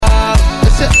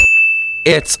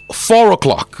It's 4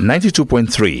 o'clock.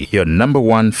 92.3, your number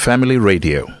one family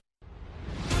radio.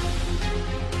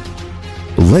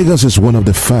 Lagos is one of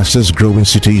the fastest growing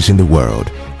cities in the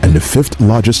world and the fifth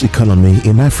largest economy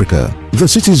in Africa. The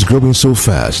city is growing so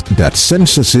fast that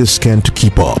censuses can't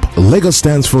keep up. Lagos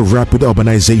stands for rapid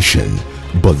urbanization,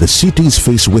 but the city is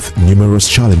faced with numerous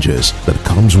challenges that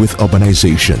comes with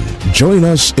urbanization. Join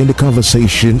us in the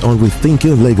conversation on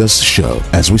Rethinking Lagos show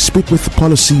as we speak with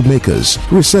policymakers,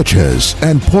 researchers,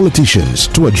 and politicians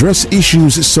to address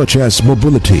issues such as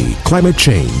mobility, climate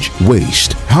change,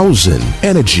 waste, housing,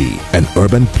 energy, and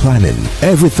urban planning.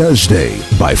 Every Thursday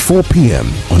by 4 p.m.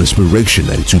 on Inspiration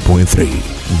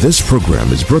 92.3. This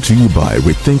program is brought to you by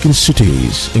Rethinking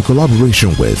Cities in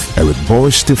collaboration with Eric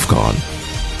Boris Stifcon.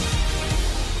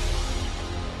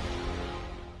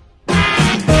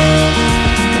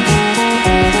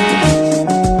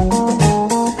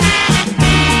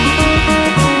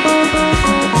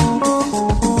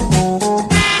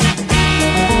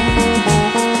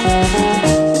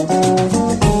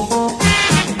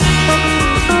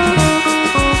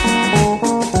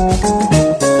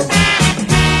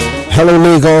 Hello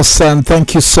Lagos, and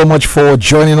thank you so much for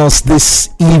joining us this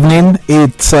evening.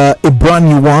 It's a brand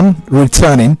new one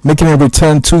returning, making a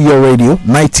return to your radio,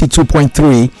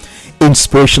 92.3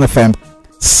 Inspiration FM.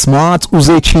 Smart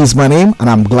Uzechi is my name, and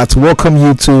I'm glad to welcome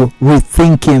you to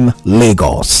Rethinking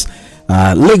Lagos.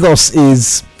 Lagos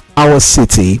is our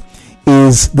city,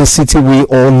 is the city we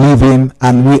all live in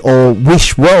and we all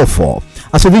wish well for.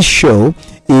 And so this show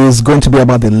is going to be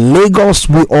about the Lagos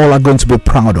we all are going to be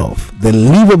proud of, the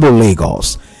livable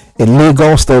Lagos, a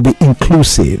Lagos that will be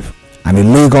inclusive, and a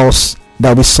Lagos that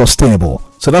will be sustainable.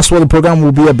 So that's what the program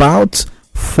will be about,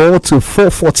 4 to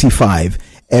 4:45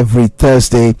 every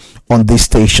Thursday on this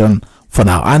station for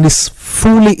now, and it's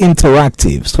fully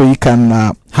interactive, so you can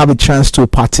have a chance to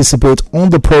participate on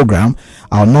the program.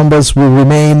 Our numbers will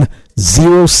remain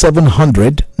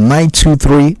 0700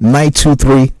 923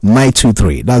 923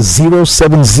 923. That's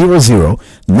 0700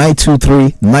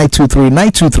 923 923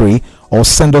 923, or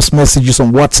send us messages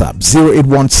on WhatsApp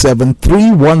 0817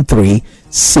 313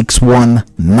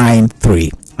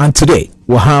 6193. And today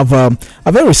we'll have a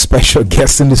very special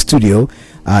guest in the studio.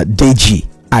 Deji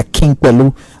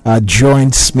Akinpelu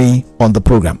joins me on the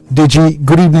program. Deji,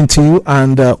 good evening to you,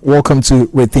 and welcome to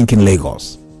Rethinking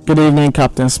Lagos. Good evening,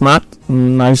 Captain Smart.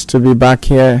 Nice to be back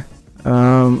here.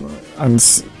 And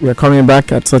we're coming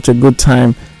back at such a good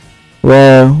time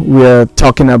where we're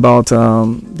talking about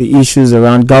the issues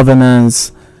around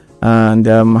governance and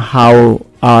how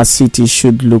our city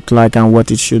should look like and what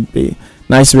it should be.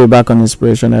 Nice to be back on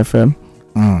Inspiration FM.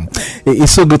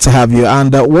 It's so good to have you,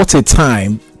 and what a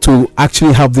time to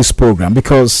actually have this program,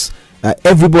 because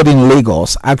everybody in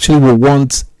Lagos actually will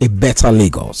want a better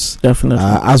Lagos. Definitely.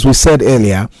 As we said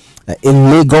earlier, a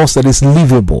Lagos that is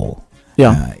livable.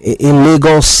 Yeah. A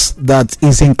Lagos that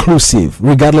is inclusive,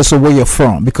 regardless of where you're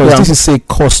from, because this is a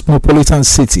cosmopolitan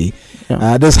city.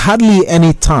 Yeah. There's hardly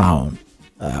any town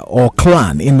or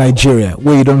clan in Nigeria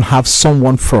where you don't have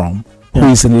someone from who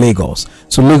is in Lagos.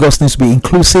 So Lagos needs to be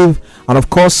inclusive, and of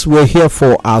course we're here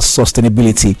for our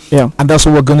sustainability, and that's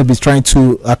what we're going to be trying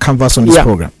to canvas on this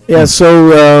program.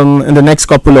 So in the next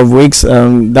couple of weeks,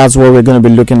 that's what we're going to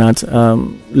be looking at.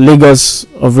 Lagos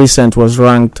of recent was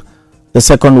ranked the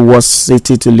second worst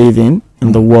city to live in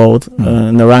the world,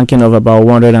 in the ranking of about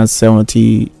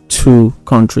 172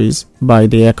 countries by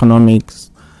the Economics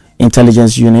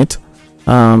Intelligence Unit.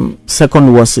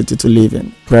 Second worst city to live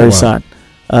in. Very sad.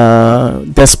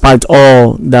 Despite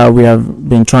all that we have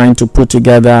been trying to put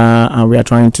together and we are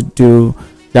trying to do,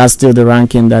 that's still the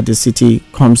ranking that the city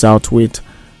comes out with.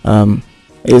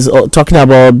 Is talking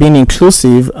about being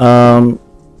inclusive,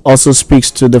 also speaks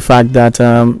to the fact that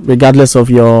regardless of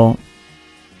your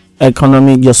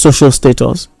economic, your social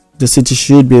status, the city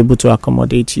should be able to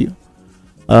accommodate you.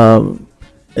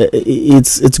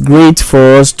 It's great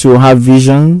for us to have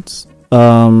visions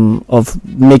of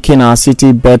making our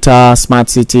city better, smart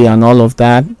city and all of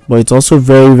that, but it's also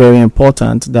very, very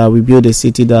important that we build a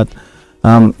city that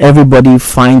everybody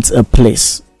finds a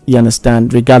place, you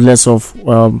understand, regardless of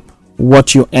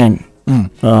what you earn.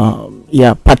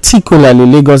 Particularly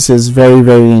Lagos is very,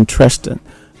 very interesting.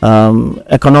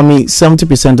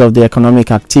 70% of the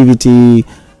economic activity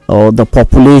or the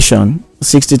population,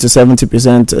 60 to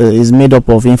 70% is made up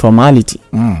of informality.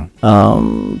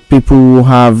 People who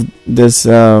have this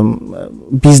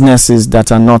businesses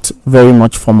that are not very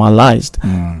much formalized.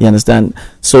 You understand?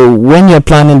 So when you're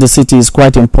planning the city, it's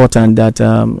quite important that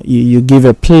you give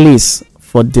a place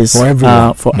for this,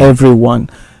 for everyone.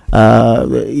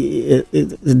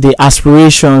 the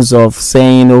aspirations of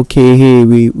saying, okay, hey,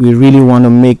 we really want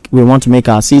to make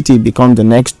our city become the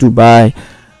next Dubai,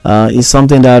 is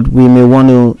something that we may want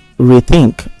to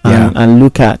rethink and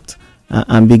look at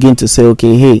and begin to say,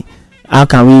 okay, hey, how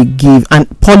can we give,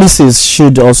 and policies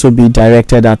should also be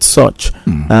directed at such.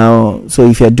 So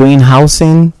if you're doing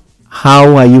housing,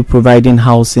 how are you providing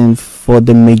housing for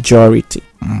the majority?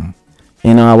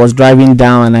 I was driving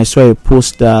down and I saw a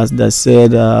poster that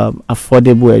said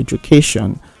affordable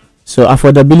education. So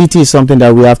affordability is something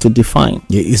that we have to define.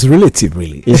 Yeah, it's relative,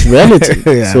 really. It's relative.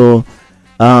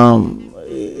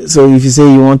 So if you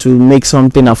say you want to make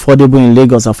something affordable in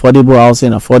Lagos, affordable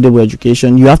housing, affordable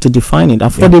education, you have to define it.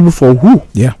 Affordable for who?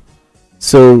 Yeah.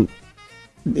 So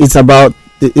it's about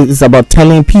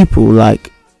telling people,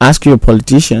 like, ask your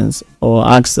politicians or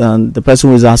ask the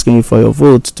person who is asking you for your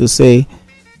vote to say,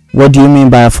 what do you mean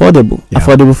by affordable? Yeah.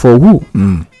 Affordable for who?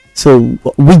 So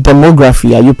which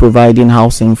demography are you providing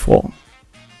housing for?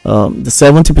 The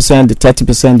 70%, the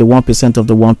 30%, the 1% of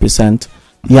the 1%.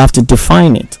 You have to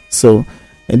define it. So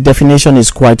definition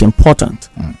is quite important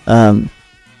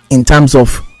in terms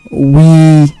of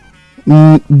making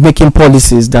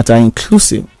policies that are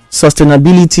inclusive.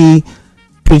 Sustainability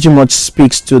pretty much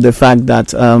speaks to the fact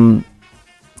that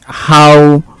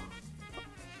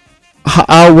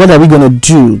what are we going to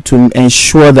do to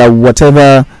ensure that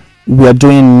whatever we are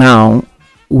doing now,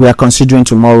 we are considering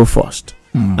tomorrow first,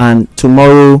 and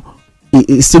tomorrow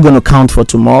is still going to count for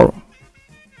tomorrow.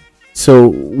 So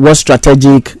what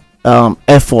strategic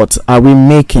efforts are we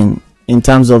making in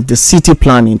terms of the city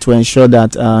planning to ensure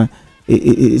that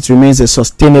it remains a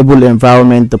sustainable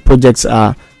environment, the projects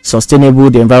are sustainable,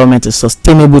 the environment is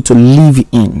sustainable to live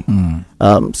in?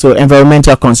 So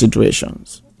environmental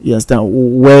considerations. Yes,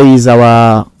 where is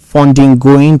our funding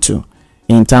going to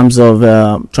in terms of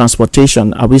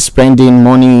transportation? Are we spending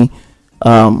money?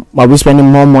 Are we spending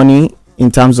more money in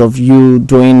terms of you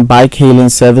doing bike hailing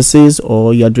services,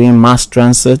 or you're doing mass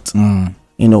transit?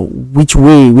 Which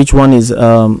one is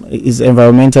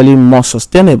environmentally more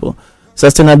sustainable?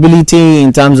 Sustainability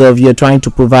in terms of you're trying to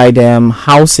provide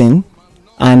housing.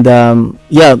 And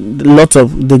lots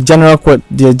of the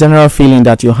general feeling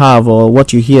that you have, or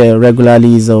what you hear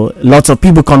regularly, is lots of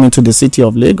people coming to the city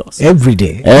of Lagos every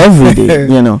day.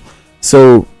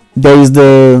 So there is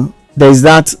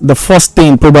that. The first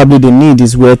thing probably they need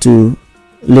is where to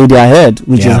lay their head,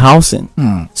 which is housing.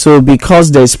 So because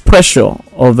there's pressure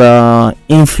of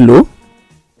inflow,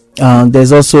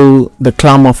 there's also the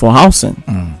clamor for housing.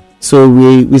 So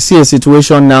we see a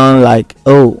situation now like,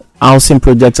 housing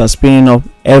projects are spinning up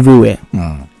everywhere.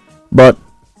 But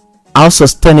how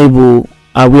sustainable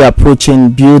are we approaching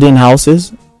building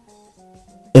houses?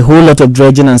 A whole lot of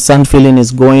dredging and sand filling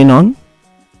is going on.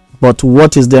 But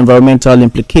what is the environmental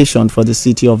implication for the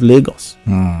city of Lagos?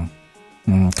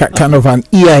 Kind of an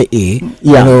EIA,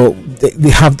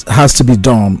 has to be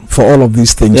done for all of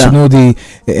these things. The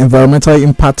environmental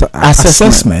impact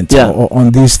assessment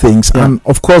on these things. And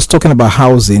of course, talking about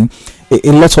housing,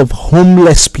 a lot of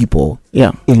homeless people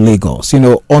in Lagos,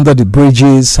 under the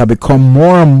bridges have become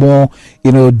more and more,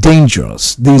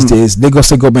 dangerous these days. Lagos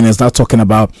State government is now talking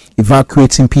about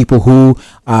evacuating people who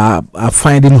are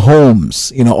finding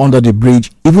homes, under the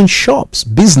bridge, even shops,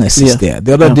 businesses there.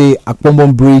 The other day,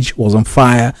 Akpombon Bridge was on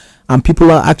fire, and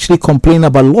people are actually complaining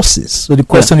about losses. So the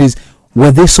question is, were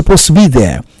they supposed to be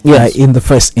there in the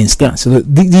first instance? So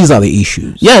these are the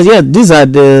issues. These are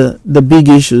the big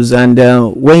issues. And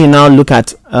when you now look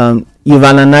at, you've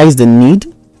analyzed the need.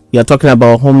 You're talking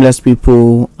about homeless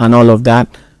people and all of that.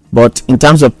 But in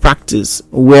terms of practice,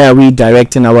 where are we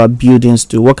directing our buildings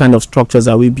to? What kind of structures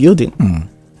are we building?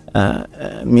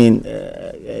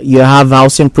 You have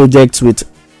housing projects with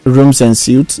rooms and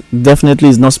suites. Definitely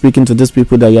is not speaking to these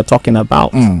people that you're talking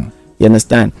about. You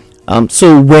understand?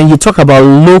 So when you talk about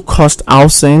low-cost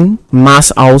housing,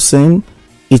 mass housing,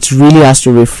 it really has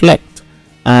to reflect,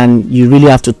 and you really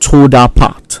have to toe that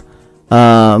part.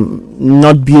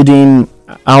 Not building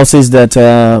houses that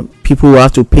people will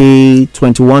have to pay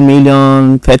 21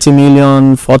 million, 30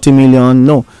 million, 40 million.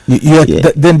 No.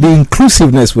 Then the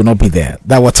inclusiveness will not be there.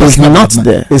 That we're talking about.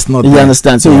 It's not there. You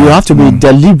understand? So you have to be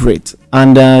deliberate,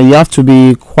 and you have to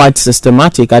be quite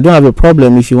systematic. I don't have a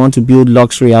problem if you want to build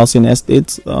luxury housing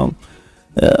estates.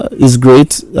 It's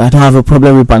great. I don't have a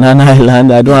problem with Banana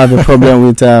Island. I don't have a problem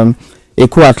with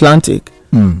Eco Atlantic.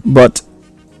 But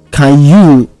can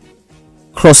you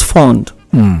cross-fund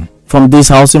from these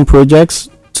housing projects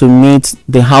to meet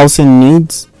the housing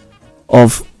needs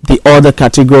of the other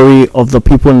category of the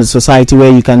people in the society, where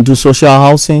you can do social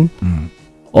housing,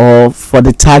 or for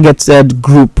the targeted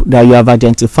group that you have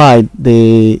identified,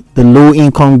 the low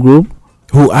income group,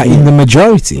 who are in the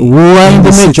majority. You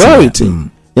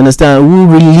understand? Who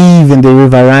will live in the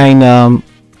riverine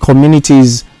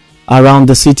communities around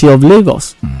the city of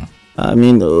Lagos. I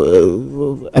mean,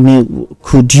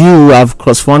 could you have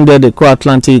cross-funded Eco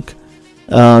Atlantic,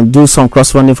 do some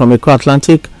cross-funding from Eco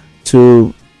Atlantic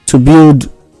to build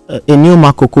a new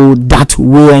Makoko that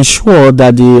will ensure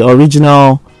that the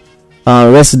original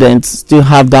residents still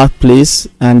have that place,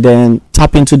 and then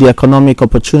tap into the economic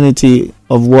opportunity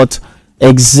of what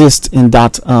exists in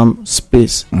that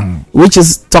space, which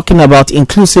is talking about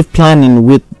inclusive planning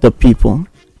with the people.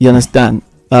 You understand?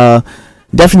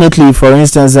 Definitely, for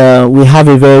instance, we have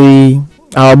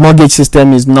our mortgage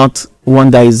system is not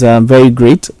one that is very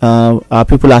great. Our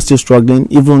people are still struggling.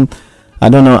 Even, I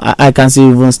don't know, I can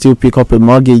still pick up a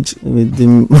mortgage with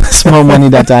the small money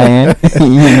that I earn.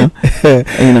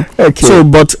 Okay. So,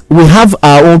 but we have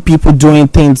our own people doing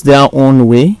things their own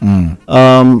way,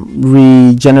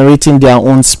 regenerating their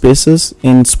own spaces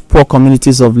in poor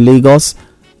communities of Lagos.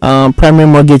 Primary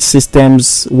mortgage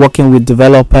systems, working with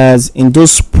developers in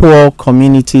those poor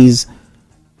communities.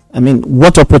 I mean,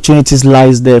 what opportunities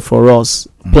lies there for us?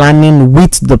 Planning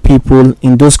with the people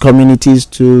in those communities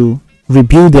to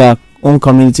rebuild their own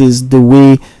communities the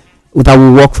way that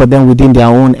will work for them within their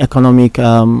own economic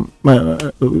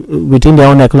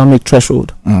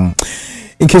threshold.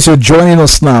 In case you're joining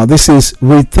us now, this is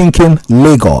Rethinking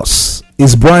Lagos.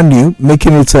 It's brand new,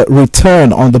 making its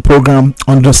return on the program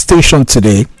on the station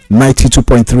today,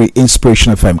 92.3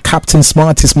 Inspiration FM. Captain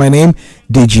Smart is my name.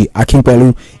 Deji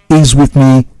Akinpelu is with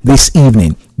me this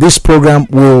evening. This program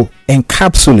will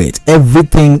encapsulate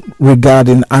everything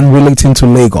regarding and relating to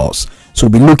Lagos. So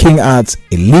we'll be looking at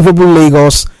a livable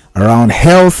Lagos around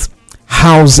health,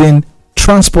 housing,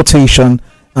 transportation,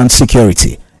 and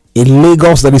security. A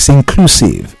Lagos that is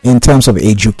inclusive in terms of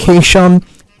education,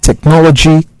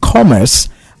 technology, commerce,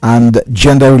 and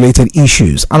gender-related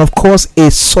issues, and of course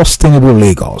a sustainable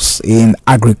Lagos in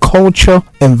agriculture,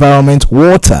 environment,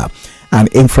 water, and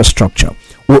infrastructure.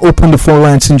 We'll open the phone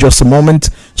lines in just a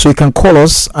moment, so you can call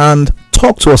us and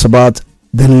talk to us about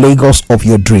the Lagos of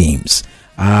your dreams,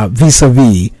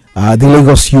 vis-a-vis the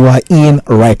Lagos you are in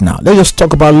right now. Let's just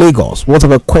talk about Lagos.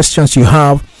 Whatever questions you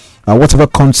have, whatever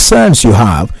concerns you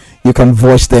have, you can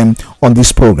voice them on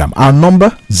this program. Our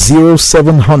number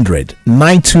 0700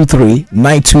 923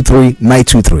 923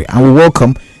 923, and we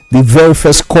welcome the very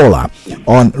first caller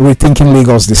on Rethinking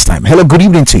Lagos this time. Hello, good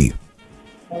evening to you.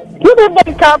 Good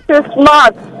evening, Captain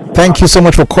Smart. Thank you so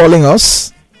much for calling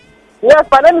us. Yes,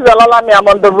 my name is Ololami. I'm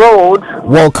on the road.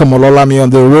 Welcome, Ololami, on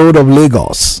the road of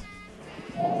Lagos.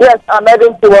 Yes, I'm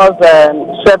heading towards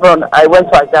Chevron. I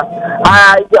went to Aja.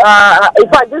 In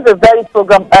fact, this is a very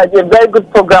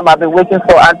good program I've been waiting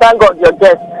for, and thank God you're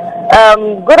guest.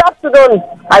 Good afternoon.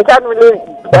 I can't really.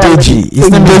 Deji. Is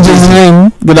Deji's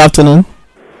name? Good afternoon.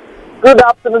 Good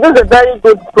afternoon. This is a very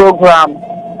good program.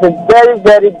 It's a very,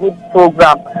 very good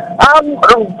program.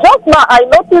 Just now, I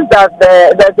noticed that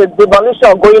there's a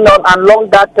demolition going on along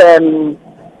that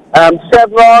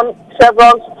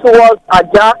Chevron towards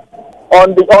Aja.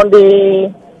 On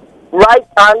the right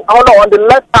hand, on the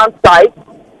left hand side,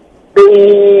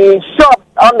 the shop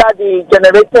under the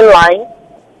generating line.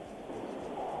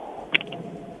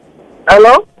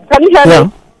 Hello, can you hear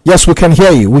me? Yes, we can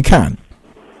hear you. We can.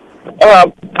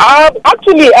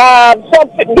 Actually, some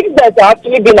business are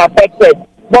actually been affected.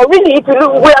 But really, if you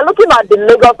look, we are looking at the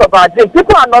Lagos of our dream.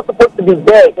 People are not supposed to be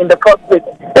there in the first place.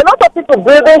 A lot of people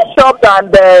building shops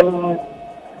and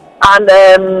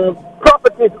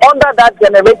properties under that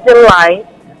generating line.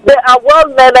 They are well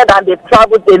mannered and they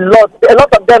traveled a lot. A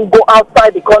lot of them go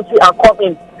outside the country and come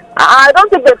in. I don't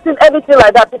think they've seen anything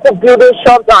like that. People building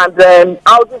shops and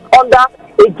houses under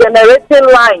a generating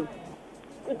line.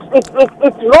 It's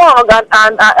wrong, and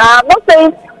I'm not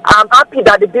saying I'm happy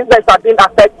that the business have been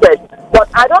affected, but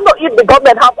I don't know if the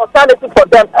government have alternative for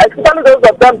them, especially those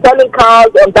of them selling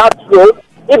cars on that road.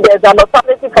 If there's an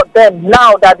alternative for them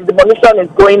now that the demolition is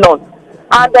going on.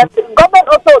 And the government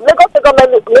also, Lagos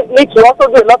government needs to also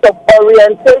do a lot of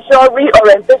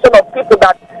reorientation of people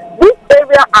that this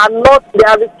area are not, they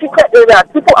are restricted areas.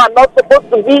 People are not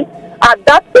supposed to be at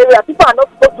that area. People are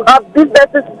not supposed to have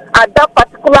businesses at that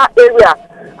particular area.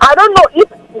 I don't know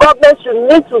if government should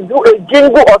need to do a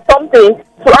jingle or something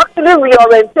to actually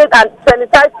reorientate and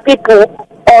sanitize people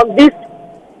on this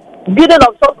building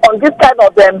of shops on this kind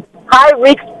of high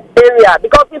risk area.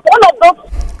 Because if one of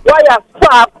those wires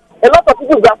trap, a lot of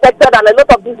people will be affected and a lot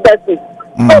of businesses.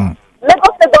 So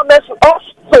Lagos State government should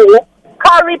also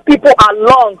carry people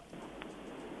along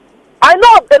I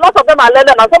know a lot of them are learned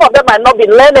and some of them might not be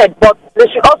learned, but they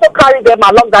should also carry them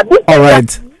along that this. All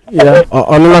right. Yeah.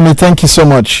 Olulami, thank you so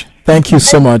much. Thank you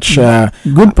so much.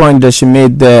 Good point that she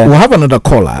made there. We'll have another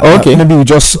caller. Okay. Maybe we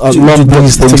just lump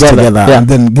these things together Yeah. and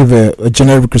then give a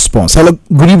generic response. Hello,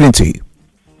 good evening to you.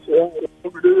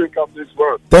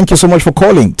 Thank you so much for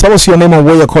calling. Tell us your name and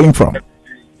where you're calling from.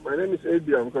 My name is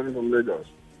Abi. I'm calling from Lagos.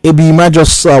 Abi, you might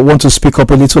just want to speak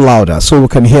up a little louder so we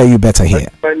can hear you better here.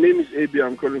 My name is Abi.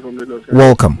 I'm calling from Lagos.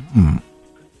 Welcome.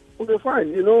 Okay,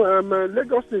 fine.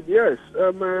 Lagos State, yes.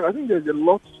 I think there's a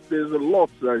lot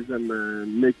that is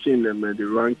making the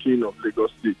ranking of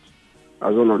Lagos State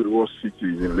as one of the worst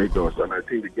cities in Lagos, and I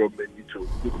think the government need to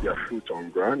put their foot on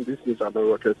ground. These things are not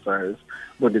rocket science,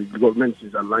 but the government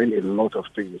is aligning a lot of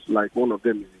things. Like one of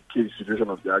them is the case situation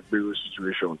of the Agbero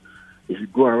situation. If you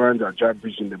go around Ajah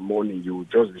Bridge in the morning, you will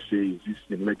just be saying, is this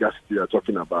the mega city you're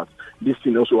talking about? This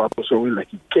thing also happens somewhere like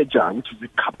Ikeja, which is the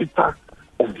capital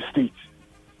of the state.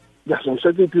 There are some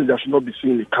certain things that should not be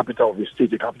seen in the capital of the state,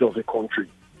 the capital of the country.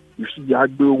 You see the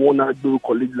one Agbo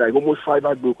collect like almost 5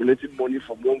 Agbo collecting money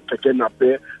from one Keke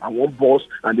Nape and one boss,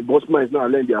 and the boss man is now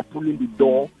alone. They are pulling the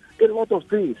door. A lot of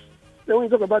things. Then when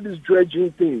you talk about this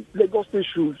dredging thing, Lagos State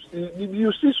shoes,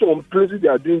 you see some places they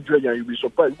are doing dredging and you'll be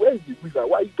surprised. Where is the river?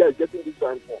 Why are you guys getting this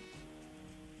sand from?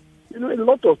 A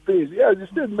lot of things. Yeah, the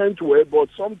state meant well, but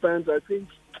sometimes I think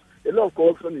a lot of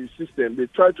corruption in the system, they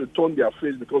try to turn their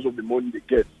face because of the money they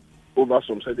get over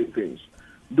some certain things.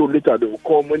 Though later they will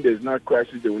come when there's not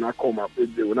crisis, they will not come up.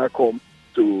 They will not come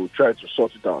to try to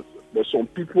sort it out. But some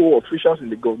people, officials in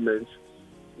the government,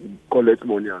 collect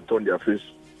money and turn their face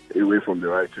away from the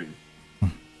right thing.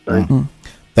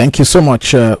 Thank you so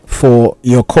much for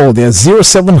your call. There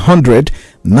 0700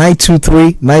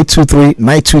 923 923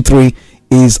 923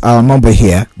 is our number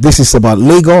here. This is about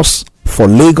Lagos, for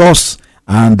Lagos,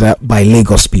 and by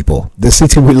Lagos people, the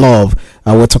city we love.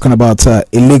 We're talking about a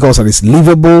Lagos that is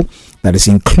livable, that is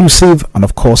inclusive, and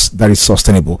of course that is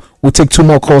sustainable. We'll take 2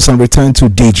 more calls and return to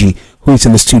Deji, who is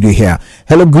in the studio here.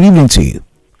 Hello, good evening to you.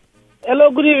 Hello,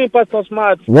 good evening, Pastor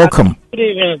Smart. Welcome. Good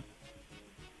evening.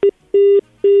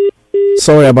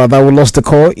 Sorry about that, we lost the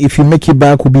call. If you make it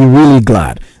back, we'll be really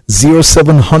glad.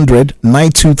 0700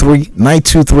 923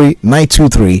 923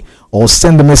 923, or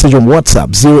send a message on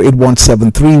WhatsApp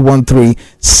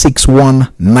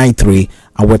 0817-313-6193,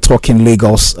 and we're talking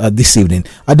Lagos this evening.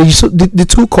 The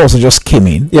 2 calls that just came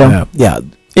in. Yeah.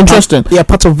 Interesting.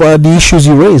 Part of the issues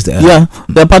you raised there. Yeah,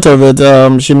 they're part of it.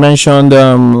 She mentioned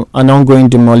an ongoing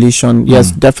demolition.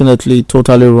 Yes, definitely,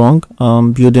 totally wrong.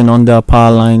 Building under a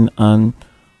power line and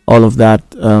all of that,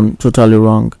 totally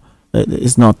wrong.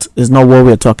 It's not what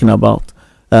we're talking about.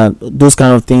 Those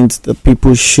kind of things, the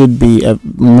people should be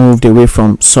moved away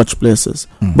from such places.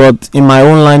 But in my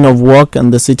own line of work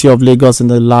and the city of Lagos in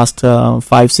the last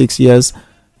 5-6 years,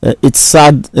 it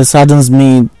saddens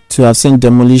me to have seen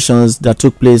demolitions that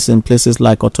took place in places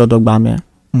like Otodogbame,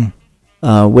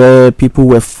 where people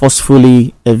were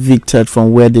forcefully evicted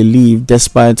from where they live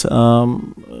despite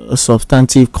a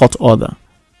substantive court order.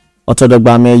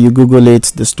 Otodogbame, you Google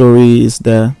it, the story is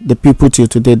there. The people till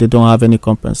today, they don't have any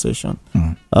compensation.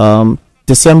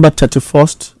 December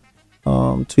 31st,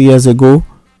 2 years ago,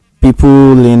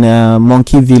 people in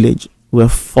Monkey Village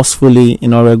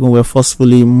in Oregon were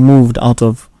forcefully moved out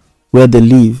of where they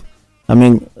live. I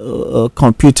mean, a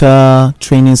computer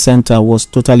training center was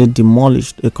totally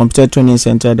demolished. A computer training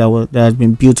center that has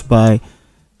been built by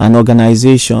an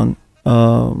organization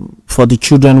for the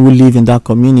children who live in that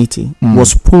community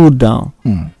was pulled down.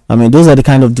 I mean, those are the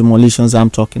kind of demolitions I'm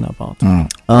talking about.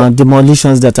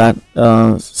 Demolitions that are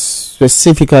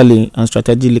specifically and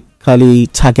strategically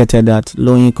targeted at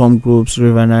low-income groups,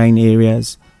 riverine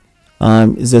areas,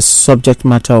 is a subject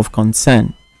matter of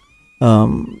concern,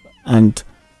 and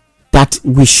that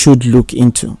we should look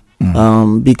into.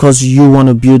 Because you want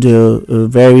to build a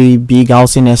very big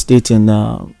housing estate in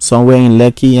somewhere in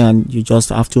Lekki, and you just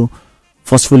have to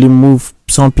forcefully move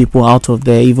some people out of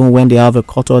there, even when they have a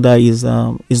court order, is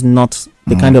not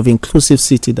the kind of inclusive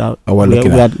city that we are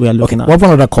looking at. What about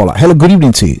another caller? Hello, good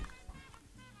evening to you.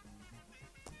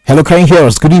 Hello, can you hear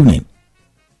us? Good evening.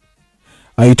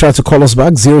 You try to call us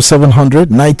back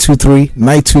 0700 923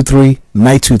 923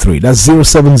 923. That's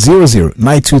 0700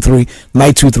 923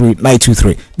 923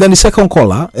 923. Then the second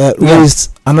caller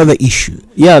raised another issue.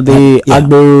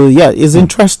 Agbo is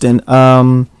interesting.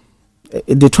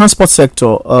 The transport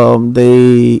sector,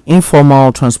 the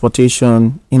informal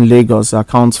transportation in Lagos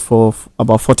accounts for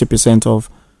about 40% of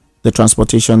the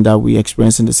transportation that we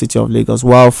experience in the city of Lagos.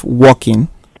 While walking,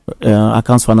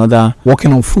 accounts for another.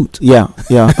 Working on foot. Yeah.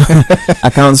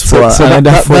 Accounts for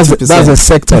another 40%. That's a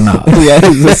sector now. Yeah,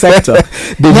 it's a sector.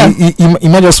 You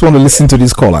might just want to listen to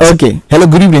this caller. Okay. Hello,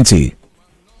 good evening to you.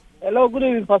 Hello, good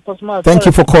evening, Pastor Smart. Thank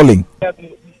you for calling.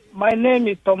 My name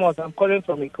is Thomas. I'm calling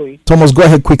from Ikoyi. Thomas, go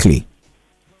ahead quickly.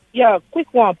 Yeah,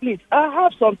 quick one, please. I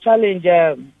have some challenge.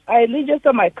 I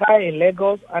registered my car in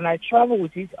Lagos and I travel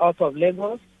with it out of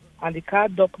Lagos, and the car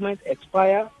documents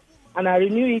expire, and I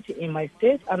renew it in my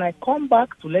state, and I come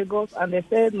back to Lagos and they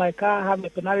said my car have a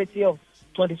penalty of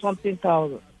 20-something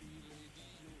thousand.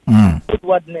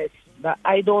 Roadworthiness, that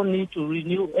I don't need to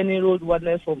renew any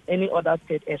roadworthiness from any other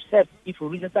state, except if you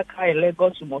register car in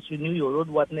Lagos, you must renew your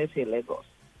roadworthiness in Lagos.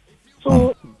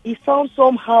 So it sounds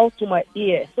somehow to my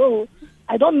ear. So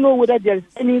I don't know whether there is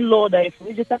any law that if you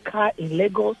register car in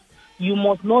Lagos, you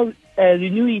must not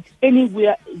renew it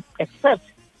anywhere except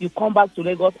you come back to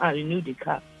Lagos and renew the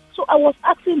car. So I was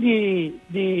asking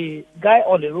the guy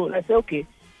on the road. I said, okay,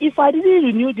 if I didn't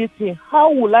renew this thing,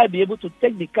 how will I be able to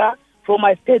take the car from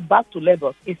my state back to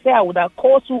Lagos? He said I would have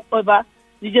called whoever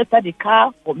registered the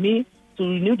car for me to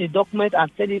renew the document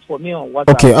and send it for me on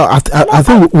WhatsApp. Okay, I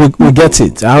think we get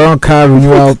it. Around car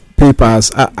renewal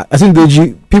papers, I think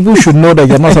people should know that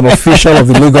you're not an official of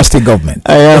the Lagos State government.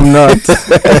 I am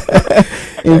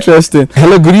not. Interesting.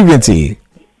 Hello, good evening to you.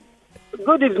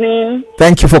 Good evening.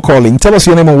 Thank you for calling. Tell us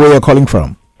your name and where you're calling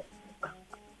from.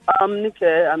 I'm Nike.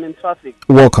 I'm in traffic.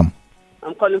 Welcome.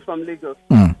 I'm calling from Lagos.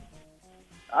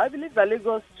 I believe that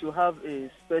Lagos should have a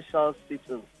special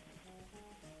status,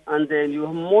 and then you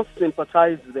must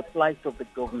sympathize with the plight of the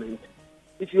government.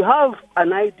 If you have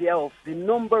an idea of the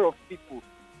number of people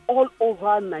all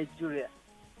over Nigeria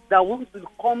that want to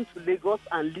come to Lagos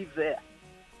and live there,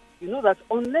 you know that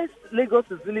unless Lagos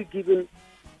is really given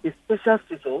a special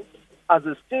status as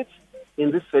a state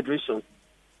in this federation,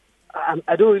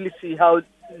 I don't really see how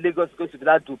Lagos is going to be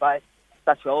that Dubai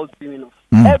that you're all dreaming of.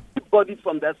 Everybody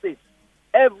from their state,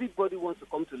 everybody wants to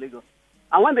come to Lagos.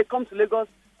 And when they come to Lagos,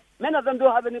 many of them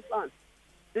don't have any plans.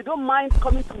 They don't mind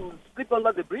coming to sleep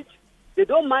under the bridge. They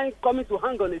don't mind coming to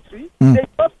hang on a tree. They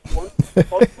just want to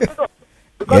come to Lagos.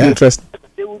 Because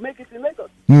they will make it in Lagos.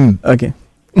 Okay.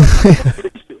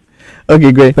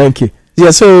 Okay, great. Thank you.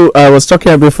 Yeah, so I was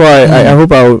talking before. I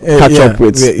hope I'll catch up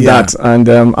with that. And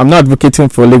I'm not advocating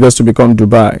for Lagos to become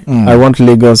Dubai. I want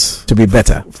Lagos to be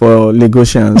better for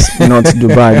Lagosians, not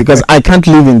Dubai, because I can't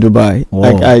live in Dubai.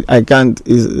 Like I can't.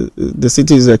 The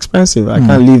city is expensive. I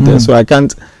can't live there, so I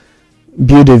can't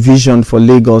build a vision for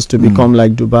Lagos to become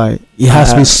like Dubai. It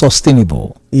has to be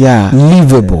sustainable. Yeah,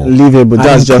 livable.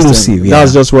 That's inclusive,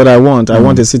 that's just what I want. I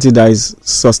want a city that is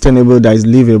sustainable, that is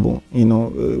livable. You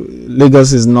know,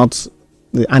 Lagos is not.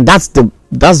 And that's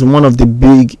one of the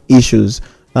big issues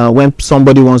when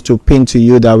somebody wants to paint to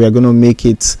you that we are going to make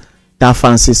it that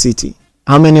fancy city.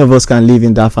 How many of us can live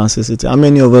in that fancy city? How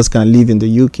many of us can live in the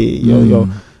UK?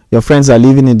 Your friends are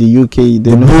living in the UK.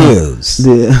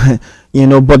 They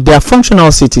know but they are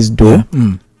functional cities though.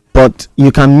 But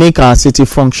you can make our city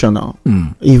functional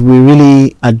if we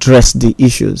really address the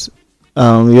issues.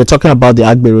 You're talking about the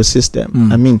Agbero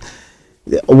system. I mean,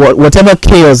 whatever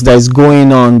chaos that is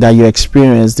going on that you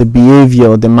experience, the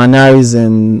behavior, the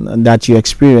mannerism that you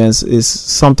experience is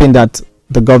something that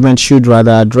the government should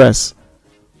rather address.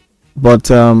 But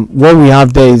what we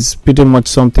have there is pretty much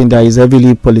something that is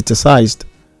heavily politicized.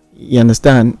 You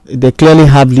understand? They clearly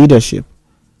have leadership,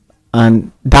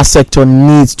 and that sector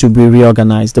needs to be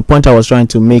reorganized. The point I was trying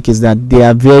to make is that they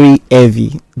are very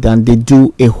heavy, and they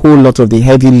do a whole lot of the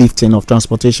heavy lifting of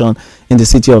transportation in the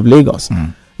city of Lagos.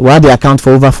 While they account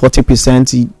for over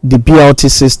 40%, the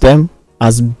BRT system,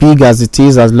 as big as it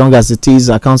is, as long as it is,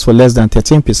 accounts for less than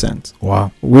 13%.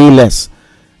 Wow. Way less.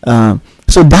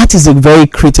 So that is a very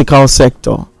critical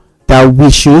sector that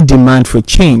we should demand for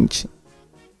change.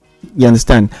 You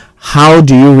understand? How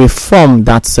do you reform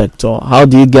that sector? How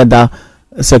do you get that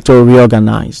sector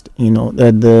reorganized? You know,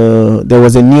 there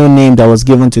was a new name that was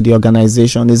given to the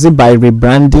organization. Is it by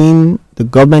rebranding? The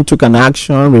government took an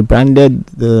action, rebranded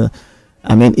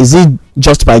is it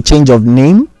just by change of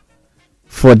name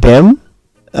for them?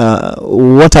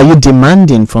 What are you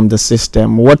demanding from the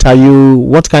system? What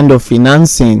kind of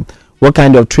financing, what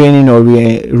kind of training or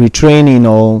retraining,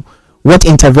 or what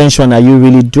intervention are you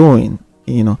really doing?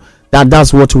 You know,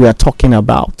 that's what we are talking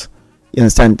about. You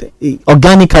understand?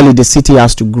 Organically, the city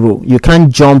has to grow. You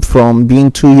can't jump from being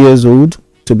 2 years old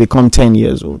to become 10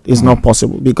 years old. It's not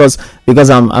possible because I'm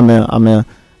a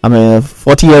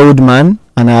 40-year-old man,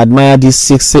 and I admire this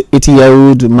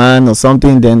 80-year-old man or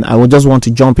something, then I would just want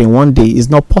to jump in one day. It's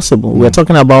not possible. We're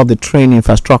talking about the train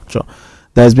infrastructure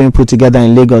that is being put together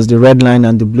in Lagos, the red line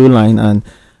and the blue line, and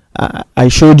I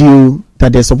showed you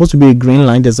that there's supposed to be a green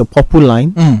line, there's a purple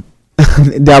line.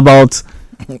 There are about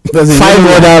 5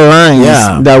 other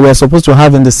lines that we're supposed to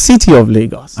have in the city of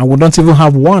Lagos, and we don't even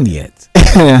have one yet.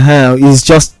 It's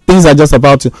just, things are just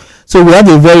about to. So we have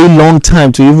a very long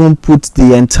time to even put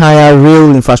the entire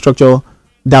rail infrastructure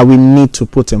that we need to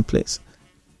put in place,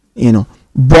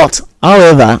 But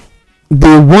however,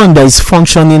 the one that is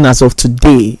functioning as of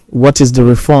today, what is the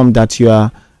reform that you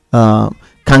are?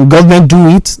 Can government do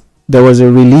it? There was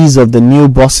a release of the new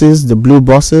buses, the blue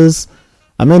buses.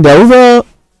 I mean, there are over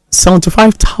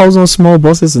 75,000 small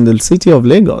buses in the city of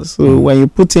Lagos. So when you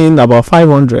put in about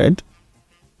 500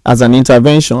 as an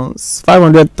intervention,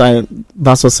 500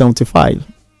 versus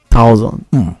 75,000,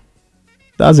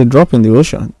 that's a drop in the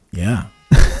ocean. Yeah.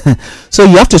 So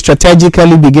you have to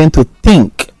strategically begin to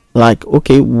think like,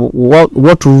 okay,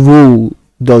 what role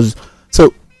does...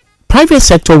 So private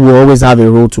sector will always have a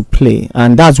role to play,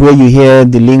 and that's where you hear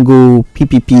the lingo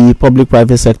PPP,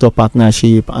 public-private sector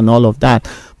partnership, and all of that.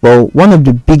 But one of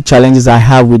the big challenges I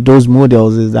have with those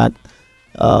models is that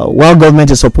while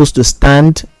government is supposed to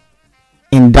stand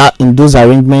in those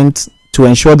arrangements to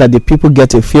ensure that the people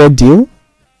get a fair deal,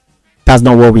 that's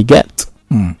not what we get.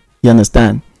 You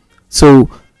understand? So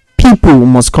people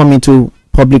must come into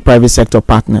public-private sector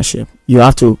partnership. You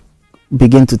have to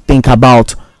begin to think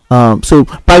about so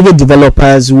private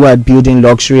developers who are building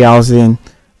luxury housing,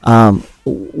 how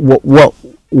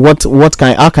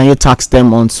can you tax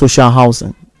them on social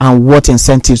housing, and what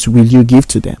incentives will you give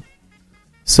to them?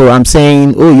 So I'm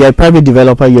saying, you're a private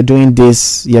developer, you're doing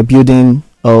this, you're building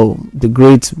the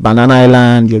great Banana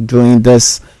Island, you're doing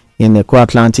this in the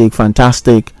Atlantic,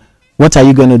 fantastic. What are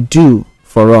you going to do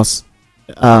for us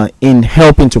in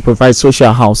helping to provide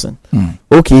social housing?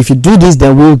 Okay, if you do this,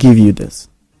 then we'll give you this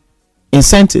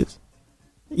incentives.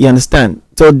 You understand?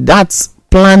 So that's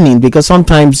planning, because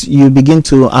sometimes you begin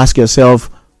to ask yourself,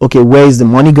 okay, where is the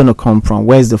money going to come from?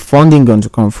 Where is the funding going to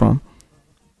come from?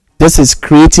 This is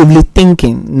creatively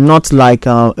thinking, not like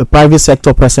a private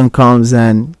sector person comes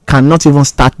and cannot even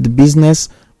start the business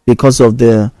because of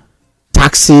the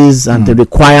taxes and the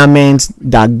requirements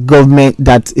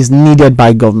that is needed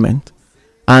by government.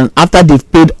 And after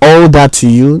they've paid all that to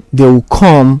you, they will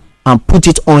come and put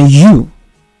it on you,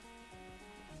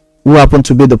 who happen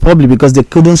to be the public, because they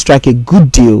couldn't strike a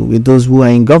good deal with those who are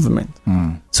in government.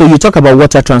 So you talk about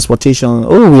water transportation.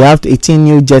 We have 18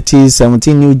 new jetties,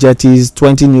 17 new jetties,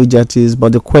 20 new jetties,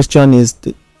 but the question is,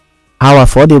 how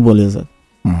affordable is it?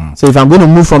 So if I'm going to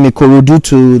move from Ikorodu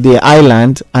to the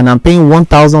island and I'm paying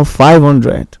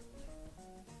 1,500,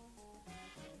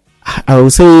 I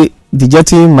will say the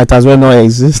jetty might as well not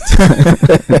exist.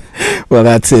 Well,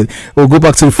 that's it. We'll go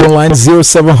back to the phone line,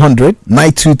 0700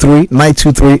 923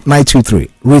 923 923.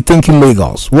 Rethinking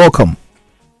Lagos. Welcome.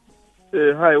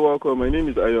 Hi, welcome. My name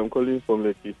is Ayo. I'm calling from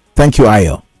Lekki. Thank you,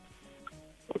 Ayo.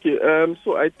 Okay,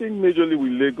 so I think majorly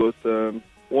with Lagos,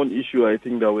 one issue I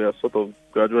think that we are sort of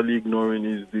gradually ignoring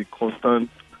is the constant,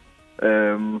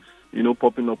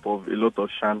 popping up of a lot of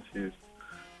shanties.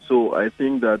 So I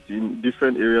think that in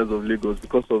different areas of Lagos,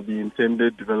 because of the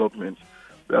intended development,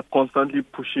 we are constantly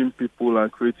pushing people and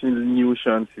creating new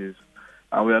shanties,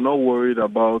 and we are not worried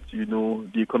about, the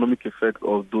economic effect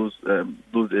of those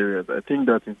areas. I think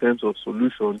that in terms of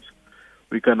solutions,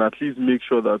 we can at least make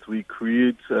sure that we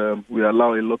we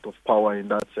allow a lot of power in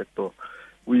that sector.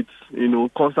 With,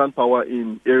 constant power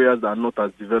in areas that are not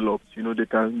as developed, they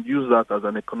can use that as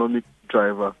an economic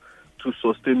driver to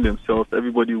sustain themselves.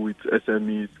 Everybody with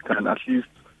SMEs can at least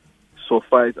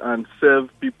suffice and serve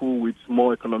people with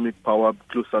more economic power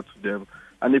closer to them.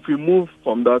 And if we move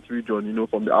from that region,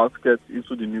 from the outskirts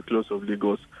into the nucleus of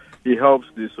Lagos, it helps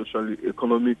the social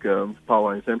economic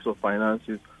power in terms of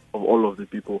finances of all of the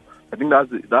people. I think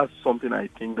that's something I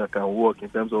think that can work in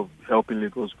terms of helping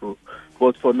Lagos grow.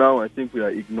 But for now, I think we are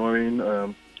ignoring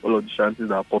all of the shanties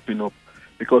that are popping up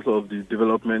because of the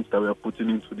developments that we are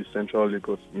putting into the central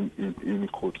Lagos in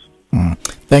quotes.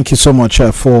 Thank you so much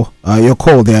for your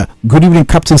call there. Good evening,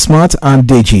 Captain Smart and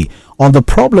Deji. On the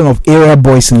problem of area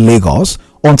boys in Lagos,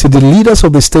 until the leaders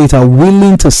of the state are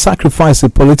willing to sacrifice the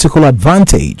political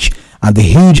advantage and the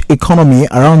huge economy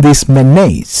around this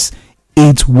menace,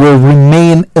 it will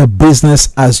remain a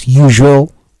business as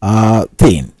usual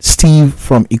thing. Steve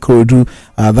from Ikorodu,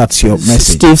 that's your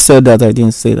message. Steve said that, I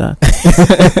didn't say that.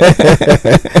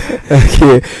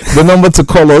 Okay, the number to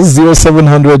call us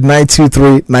 0700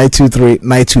 923 923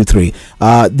 923.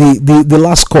 The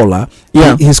last caller,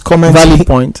 his comment, valid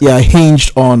point,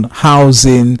 hinged on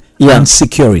housing and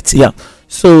security.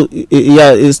 So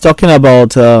it's talking about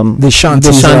the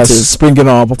shanties springing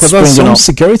up, because there's some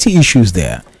security issues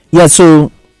there.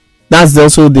 So that's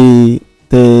also the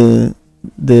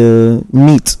the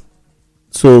meat.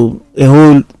 So he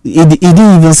didn't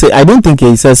even say, I don't think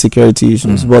he said security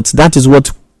issues, but that is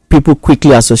what people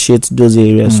quickly associate those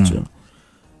areas to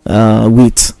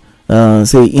with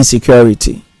say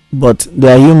insecurity. But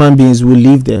there are human beings who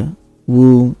live there,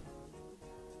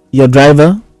 your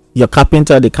driver, your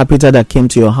carpenter, the carpenter that came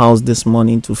to your house this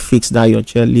morning to fix that your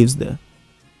chair lives there.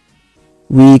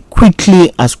 We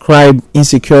quickly ascribe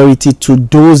insecurity to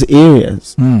those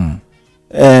areas.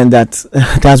 And that's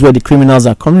where the criminals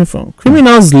are coming from.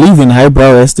 Criminals live in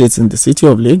highbrow estates in the city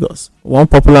of Lagos. One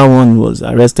popular one was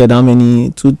arrested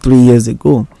 2-3 years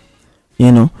ago,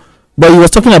 but he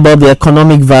was talking about the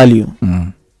economic value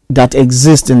that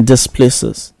exists in these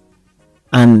places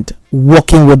and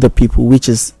working with the people, which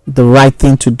is the right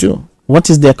thing to do. What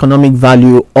is the economic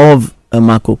value of a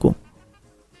Makoko?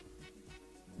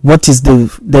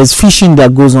 There's fishing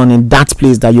that goes on in that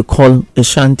place that you call a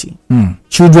shanty.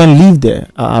 Children live there.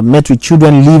 I've met with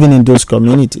children living in those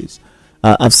communities.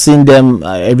 I've seen them.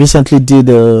 I recently did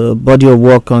a body of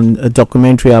work on a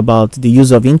documentary about the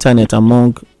use of internet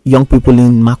among young people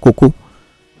in Makoko.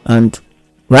 And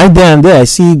right there and there, I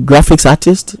see graphics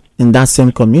artists in that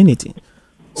same community.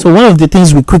 So one of the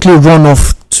things we quickly run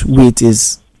off with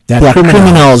is there are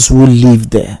criminals who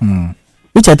live there,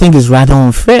 which I think is rather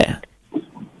unfair.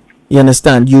 You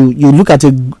understand? You look at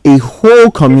a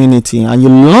whole community and you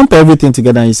lump everything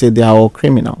together and you say they are all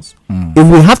criminals.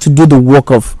 If we have to do the work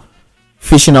of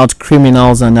fishing out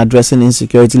criminals and addressing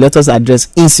insecurity, let us address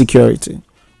insecurity.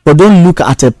 But don't look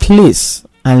at a place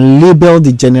and label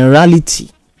the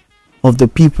generality of the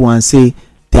people and say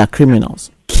they are criminals.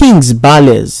 Kings,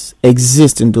 ballers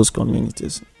exist in those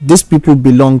communities. These people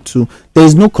belong to... There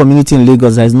is no community in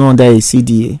Lagos that is not under a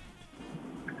CDA.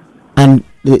 And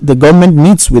the government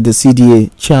meets with the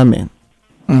CDA chairman.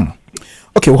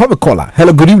 Okay, we'll have a caller.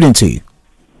 Hello, good evening to you.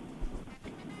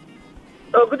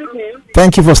 Oh, good evening.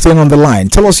 Thank you for staying on the line.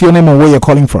 Tell us your name and where you're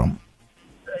calling from.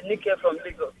 Nike from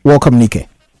Lagos. Welcome, Nike.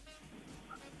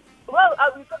 Well,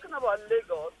 as we're talking about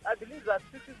Lagos, I believe that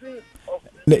citizens of...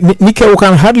 Nike, we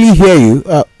can hardly hear you.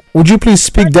 Would you please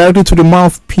speak directly to the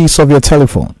mouthpiece of your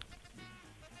telephone?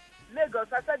 Lagos,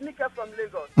 I said Nike from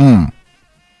Lagos.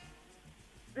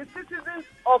 The citizens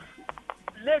of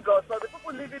Lagos, or the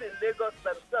people living in Lagos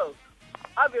themselves,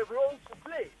 have a role to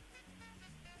play.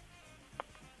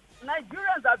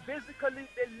 Nigerians are basically,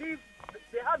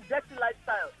 they have dirty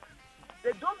lifestyles.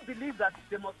 They don't believe that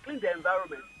they must clean the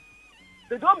environment.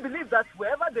 They don't believe that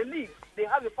wherever they live, they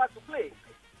have a part to play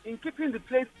in keeping the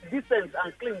place decent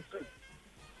and clean too.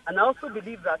 And I also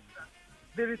believe that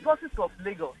the resources of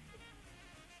Lagos,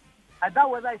 I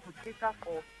doubt whether it will cater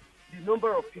for the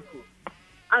number of people.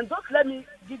 And just let me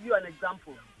give you an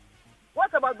example.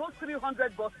 What about those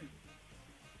 300 buses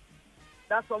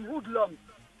that some hoodlums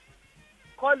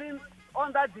calling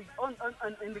under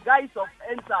in the guise of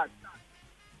NSAS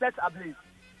set ablaze?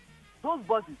 Those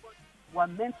buses were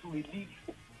meant to relieve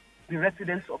the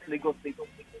residents of Lagos State.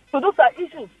 So those are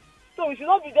issues. So we should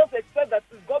not be just expect that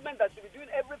it's government that should be doing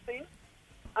everything,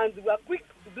 and we are quick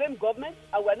to blame government,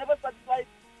 and we are never satisfied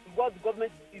with what the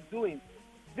government is doing.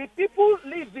 The people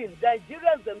living, the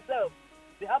Nigerians themselves,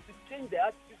 they have to change their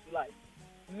attitude to life.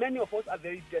 Many of us are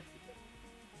very desperate.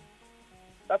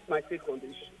 That's my take on the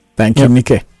issue. Thank you,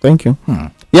 Nike. Thank you.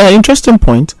 Yeah, interesting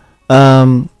point.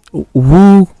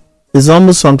 Who is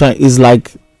almost sometimes is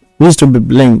like who is to be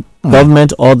blamed,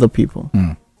 government or the people.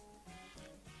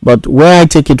 But where I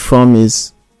take it from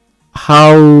is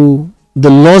how the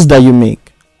laws that you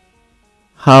make,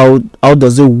 how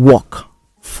does it work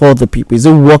for the people? Is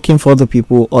it working for the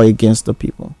people or against the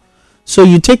people? So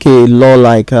you take a law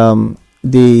like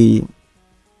we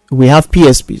have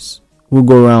PSPs who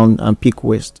go around and pick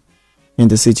waste in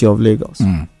the city of Lagos.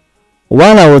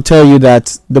 While I will tell you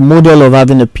that the model of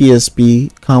having a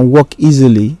PSP can work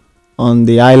easily on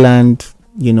the island,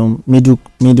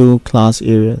 middle class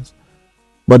areas,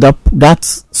 but that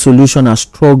solution has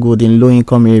struggled in low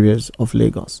income areas of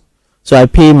Lagos. So I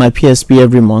pay my PSP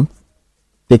every month.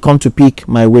 They come to pick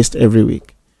my waste every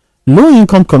week. Low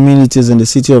income communities in the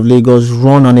city of Lagos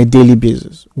run on a daily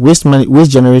basis. Waste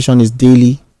generation is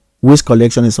daily. Waste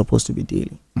collection is supposed to be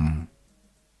daily.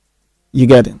 You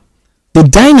get it? The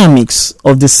dynamics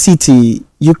of the city,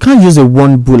 you can't use a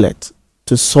one bullet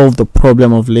to solve the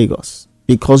problem of Lagos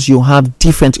because you have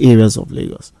different areas of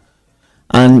Lagos.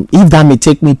 And if that may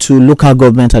take me to local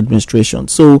government administration.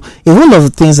 So a whole lot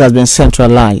of things has been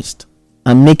centralized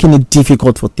and making it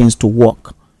difficult for things to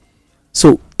work.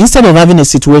 So instead of having a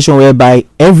situation whereby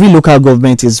every local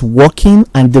government is working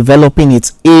and developing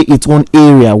its own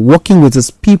area, working with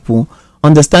its people,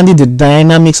 understanding the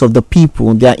dynamics of the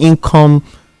people, their income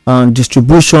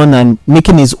distribution and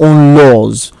making his own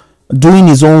laws, doing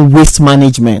his own waste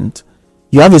management,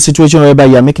 you have a situation whereby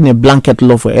you are making a blanket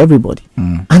law for everybody,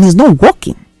 and it's not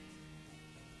working.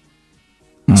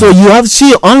 So you have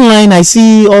see online, I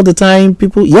see all the time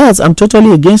people, yes, I'm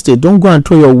totally against it. Don't go and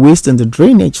throw your waste in the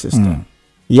drainage system.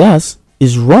 Yes,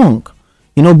 it's wrong.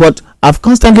 But I've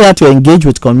constantly had to engage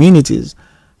with communities.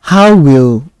 How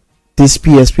will this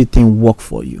PSP thing work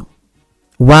for you?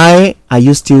 Why are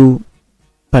you still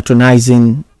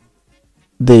patronizing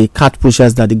the cat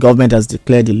pushers that the government has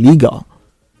declared illegal?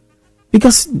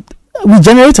 Because we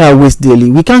generate our waste daily.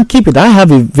 We can't keep it. I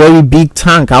have a very big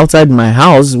tank outside my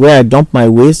house where I dump my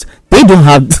waste. They don't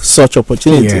have such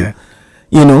opportunity.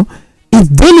 It's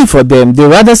daily for them. They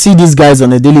rather see these guys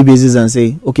on a daily basis and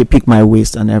say, okay, pick my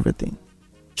waste and everything.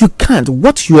 You can't.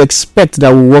 What you expect that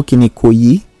will work in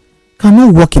Ikoyi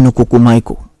cannot work in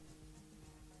Okokomaiko.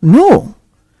 No.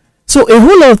 So a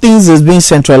whole lot of things is being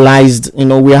centralized.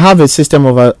 We have a system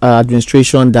of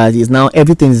administration that is now,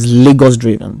 everything is Lagos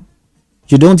driven.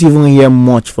 You don't even hear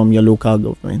much from your local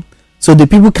government. So the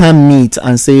people can meet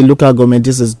and say, local government,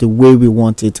 this is the way we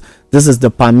want it. This is the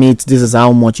permit. This is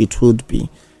how much it would be.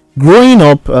 Growing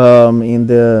up in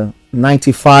the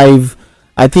 95,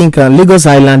 I think Lagos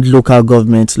Island local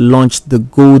government launched the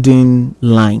Golden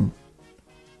Line.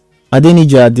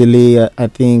 Adeniji Adele, I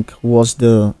think, was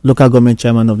the local government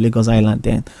chairman of Lagos Island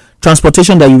then.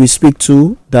 Transportation that you will speak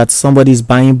to, that somebody is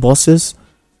buying buses,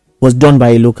 was done by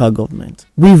a local government.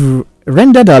 We've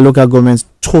rendered our local governments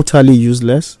totally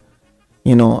useless,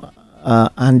 and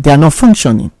they are not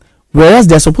functioning. Whereas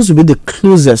they're supposed to be the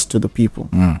closest to the people.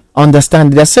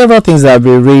 Understand, there are several things that have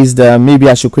been raised. Maybe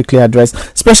I should quickly address.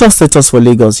 Special status for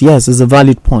Lagos. Yes, is a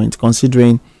valid point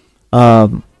considering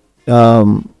the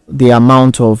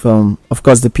amount of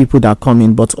course, the people that come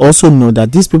in. But also know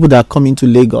that these people that come into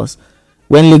Lagos,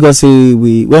 when we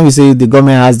say the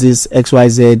government has this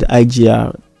XYZ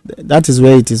IGR, that is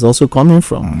where it is also coming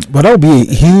from. But that would be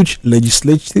a huge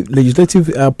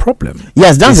legislative problem.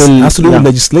 Yes, that's absolute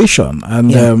legislation,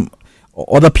 and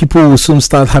other people will soon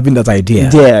start having that idea.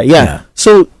 Yeah.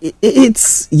 So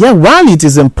it's while it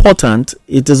is important,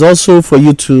 it is also for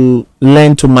you to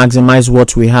learn to maximize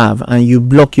what we have, and you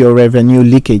block your revenue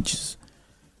leakages.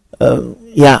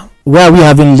 Where are we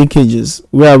having leakages?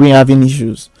 Where are we having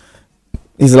issues?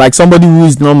 It's like somebody who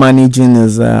is not managing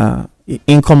his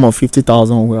income of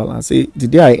 50,000 well, and say, the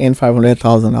day I earn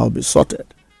 500,000, I'll be sorted.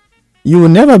 You will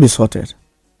never be sorted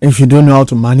if you don't know how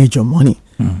to manage your money.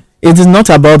 It is not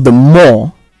about the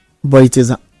more, but it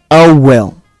is how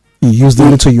well you use the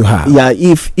little you have. Yeah,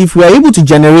 if we are able to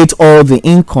generate all the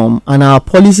income and our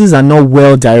policies are not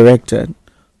well directed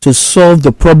to solve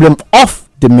the problem of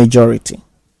the majority,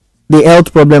 the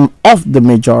health problem of the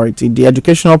majority, the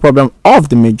educational problem of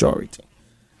the majority.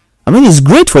 I mean, it's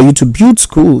great for you to build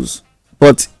schools,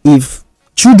 but if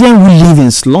children who live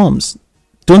in slums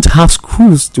don't have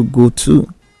schools to go to,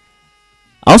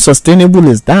 how sustainable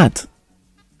is that?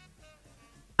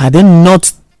 Are they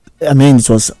not? I mean, it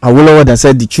was Awolowo that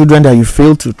said the children that you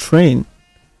fail to train,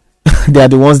 they are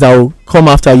the ones that will come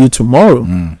after you tomorrow.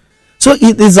 So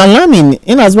it is alarming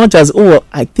in as much as,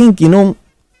 I think,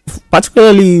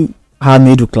 particularly our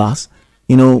middle class,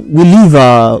 we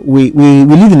live we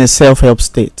live in a self-help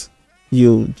state.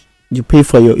 You pay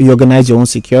for you organize your own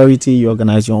security, you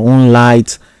organize your own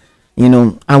light,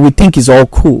 and we think it's all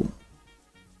cool.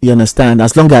 You understand?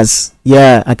 As long as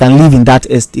I can live in that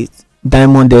estate.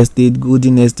 Diamond Estate,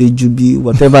 Golden Estate, Jubi,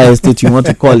 whatever estate you want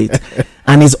to call it,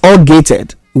 and it's all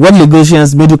gated. What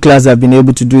Lagosians middle class have been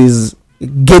able to do is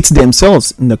gate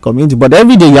themselves in the community, but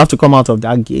every day you have to come out of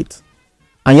that gate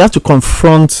and you have to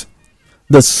confront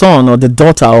the son or the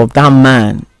daughter of that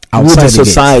man outside with the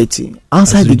society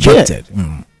outside the gate.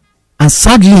 And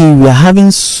sadly, we are having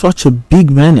such a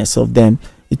big menace of them.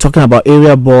 You're talking about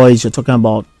area boys, you're talking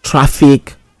about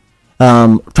traffic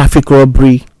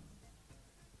robbery.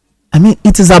 I mean,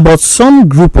 it is about some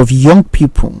group of young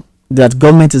people that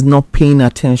government is not paying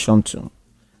attention to.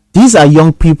 These are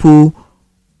young people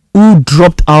who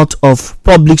dropped out of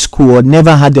public school or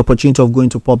never had the opportunity of going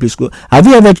to public school. Have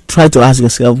you ever tried to ask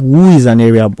yourself, who is an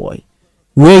area boy?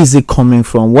 Where is he coming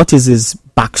from? What is his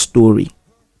backstory?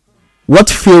 What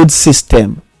failed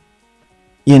system?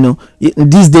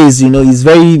 These days,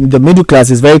 the middle class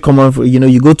is very common for,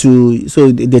 you go to,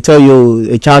 so they tell you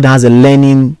a child has a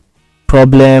learning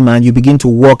problem and you begin to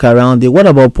walk around it. What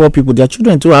about poor people? Their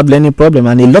children too have learning problem,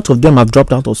 and a lot of them have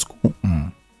dropped out of school.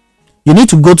 You need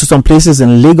to go to some places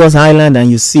in Lagos Island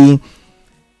and you see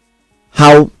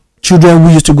how children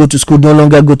who used to go to school no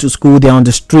longer go to school. They're on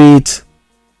the street,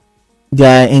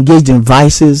 they're engaged in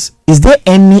vices. Is there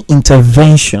any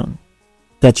intervention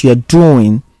that you're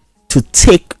doing to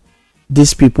take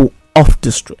these people off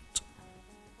the street?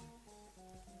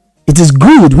 It is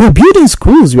good. We're building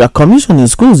schools. We are commissioning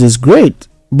schools. It's great.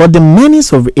 But the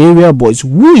menace of area boys,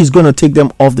 who is going to take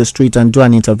them off the street and do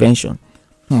an intervention?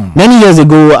 Many years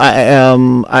ago,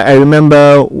 I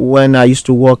remember when I used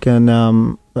to work in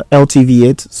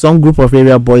LTV8, some group of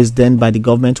area boys then by the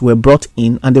government were brought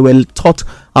in and they were taught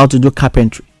how to do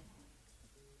carpentry.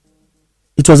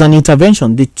 It was an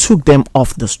intervention. They took them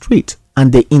off the street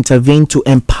and they intervened to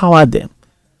empower them.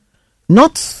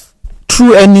 Not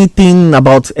through anything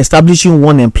about establishing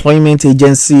one employment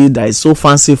agency that is so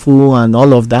fanciful and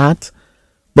all of that,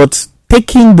 but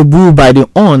taking the bull by the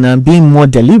horn and being more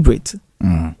deliberate.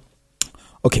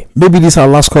 Okay, maybe this is our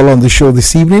last call on the show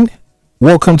this evening.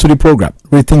 Welcome to the program,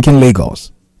 Rethinking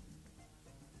Lagos.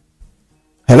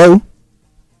 Hello?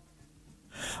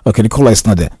 Okay, the caller is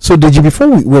not there. So, Deji, before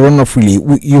we run off,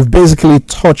 you've basically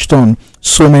touched on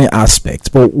so many aspects.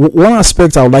 But one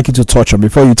aspect I would like you to touch on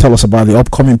before you tell us about the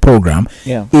upcoming program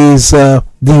is the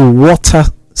water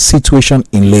situation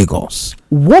in Lagos.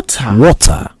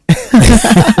 Water.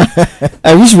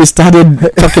 I wish we started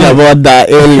talking about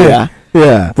that earlier.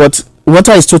 Yeah. But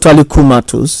water is totally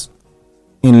comatose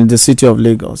in the city of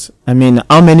Lagos. I mean,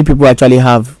 how many people actually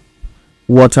have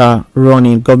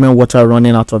government water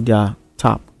running out of their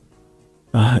tap?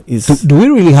 Do we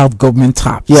really have government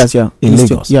taps? Yes, in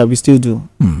Lagos. We still do.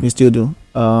 We still do.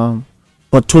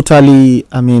 But totally,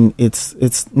 I mean,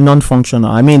 it's non-functional.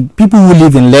 I mean, people who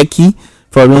live in Lekki,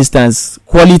 for instance,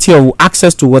 quality of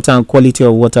access to water and quality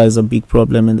of water is a big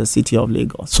problem in the city of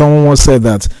Lagos. Someone once said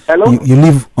that you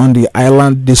live on the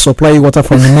island, they supply you water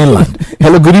from the mainland.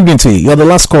 Hello, good evening to you. You're the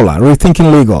last caller.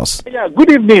 Rethinking Lagos. Yeah, good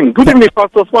evening. Good evening,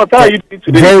 Pastor Smart. How are you doing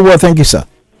today? Very well, thank you, sir.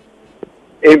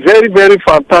 A very, very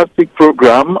fantastic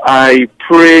program. I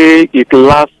pray it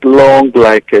lasts long,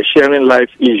 like sharing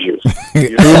life issues.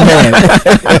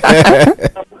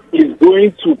 Is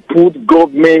going to put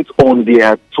government on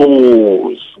their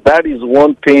toes. That is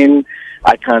one thing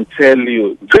I can tell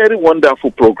you. Very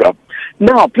wonderful program.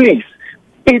 Now, please,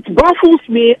 it baffles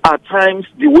me at times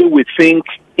the way we think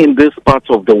in this part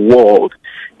of the world.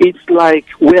 It's like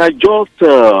we are just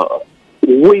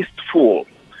wasteful.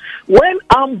 When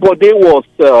Ambode was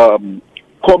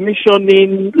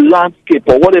commissioning landscape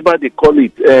or whatever they call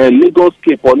it,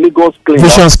 Lagoscape or Lagos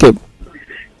Visionscape,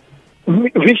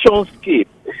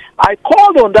 I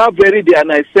called on that very day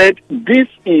and I said, this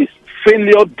is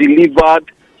failure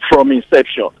delivered from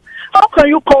inception. How can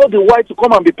you call the white to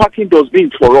come and be packing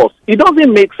dustbins for us? It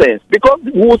doesn't make sense because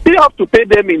we will still have to pay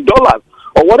them in dollars,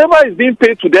 or whatever is being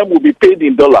paid to them will be paid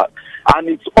in dollars. And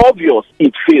it's obvious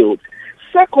it failed.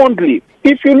 Secondly,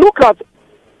 if you look at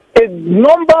a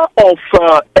number of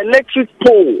electric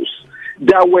poles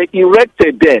that were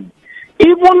erected then,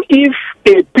 even if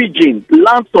a pigeon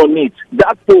lands on it,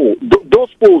 that pole,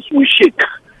 those poles will shake.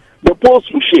 The poles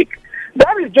will shake.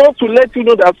 That is just to let you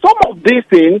know that some of these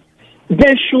things,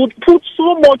 they should put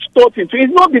so much thought into it.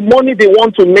 It's not the money they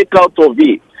want to make out of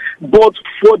it, but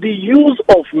for the use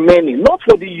of many, not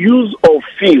for the use of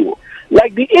few.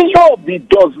 Like the issue of the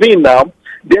dustbin now,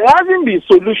 there hasn't been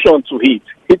solution to it.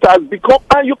 It has become,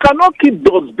 and you cannot keep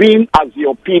dustbin as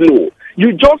your pillow.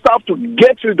 You just have to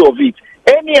get rid of it.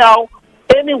 Anyhow,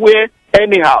 anywhere,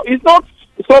 anyhow. It's not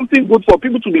something good for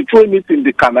people to be throwing it in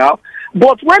the canal,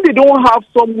 but when they don't have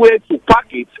somewhere to pack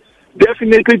it,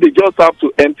 definitely they just have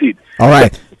to empty it. All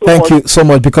right. Thank you so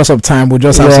much. Because of time, we'll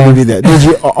just have to leave it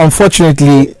there.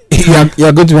 Unfortunately,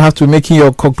 you're going to have to make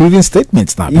your concluding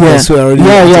statements now. Yeah. So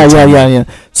we're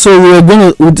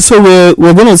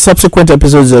going to subsequent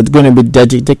episodes are going to be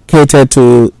dedicated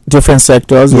to different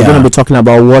sectors. We're going to be talking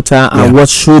about water and what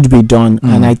should be done.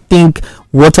 And I think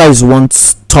water is one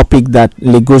topic that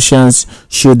Lagosians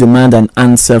should demand an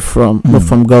answer from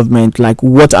government. Like,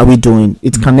 what are we doing?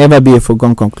 It can never be a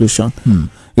foregone conclusion.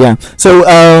 Yeah. So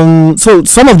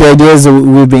some of the ideas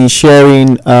we've been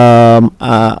sharing,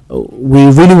 we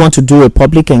really want to do a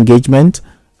public engagement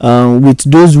with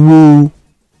those who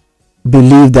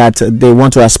believe that they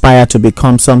want to aspire to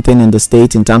become something in the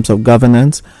state in terms of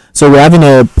governance. So we're having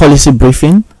a policy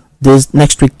briefing this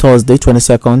next week, Thursday,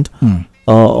 22nd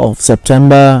of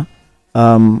September.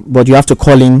 But you have to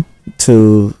call in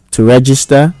to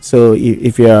register. So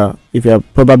if you're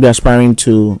probably aspiring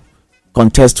to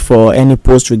contest for any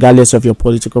post, regardless of your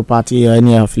political party or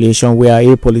any affiliation, we are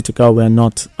apolitical, we are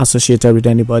not associated with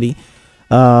anybody,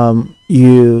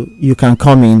 you can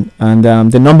come in, and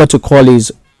the number to call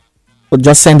is,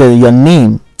 just send your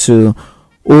name to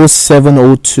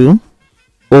 0702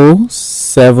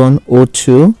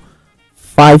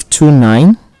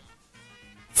 529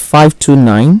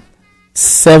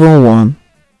 71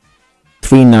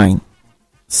 39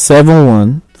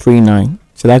 7139.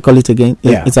 Should I call it again?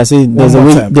 Yeah. It's as if there's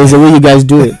a way you guys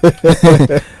do it.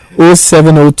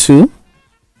 0702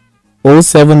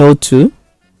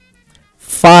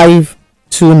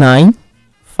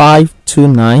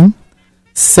 529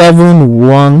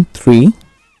 713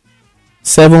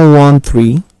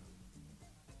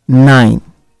 9.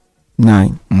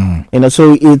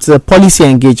 So it's a policy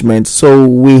engagement. So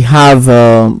we have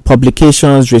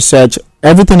publications, research.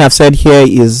 Everything I've said here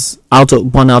is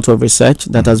born out of research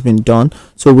that has been done.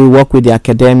 So we work with the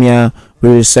academia,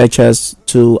 with researchers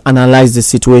to analyze the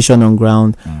situation on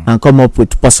ground and come up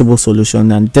with possible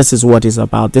solution. And this is what it's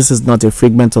about. This is not a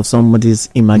figment of somebody's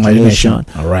imagination.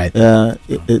 All right. There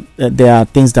are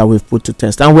things that we've put to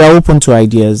test, and we are open to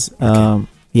ideas.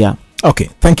 Yeah. Okay,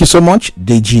 thank you so much,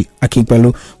 Deji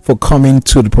Akinpelu, for coming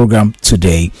to the program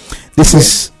today. This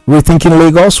is Rethinking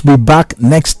Lagos. We're back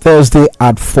next Thursday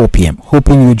at 4 p.m.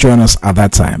 Hoping you join us at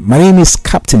that time. My name is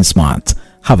Captain Smart.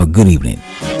 Have a good evening.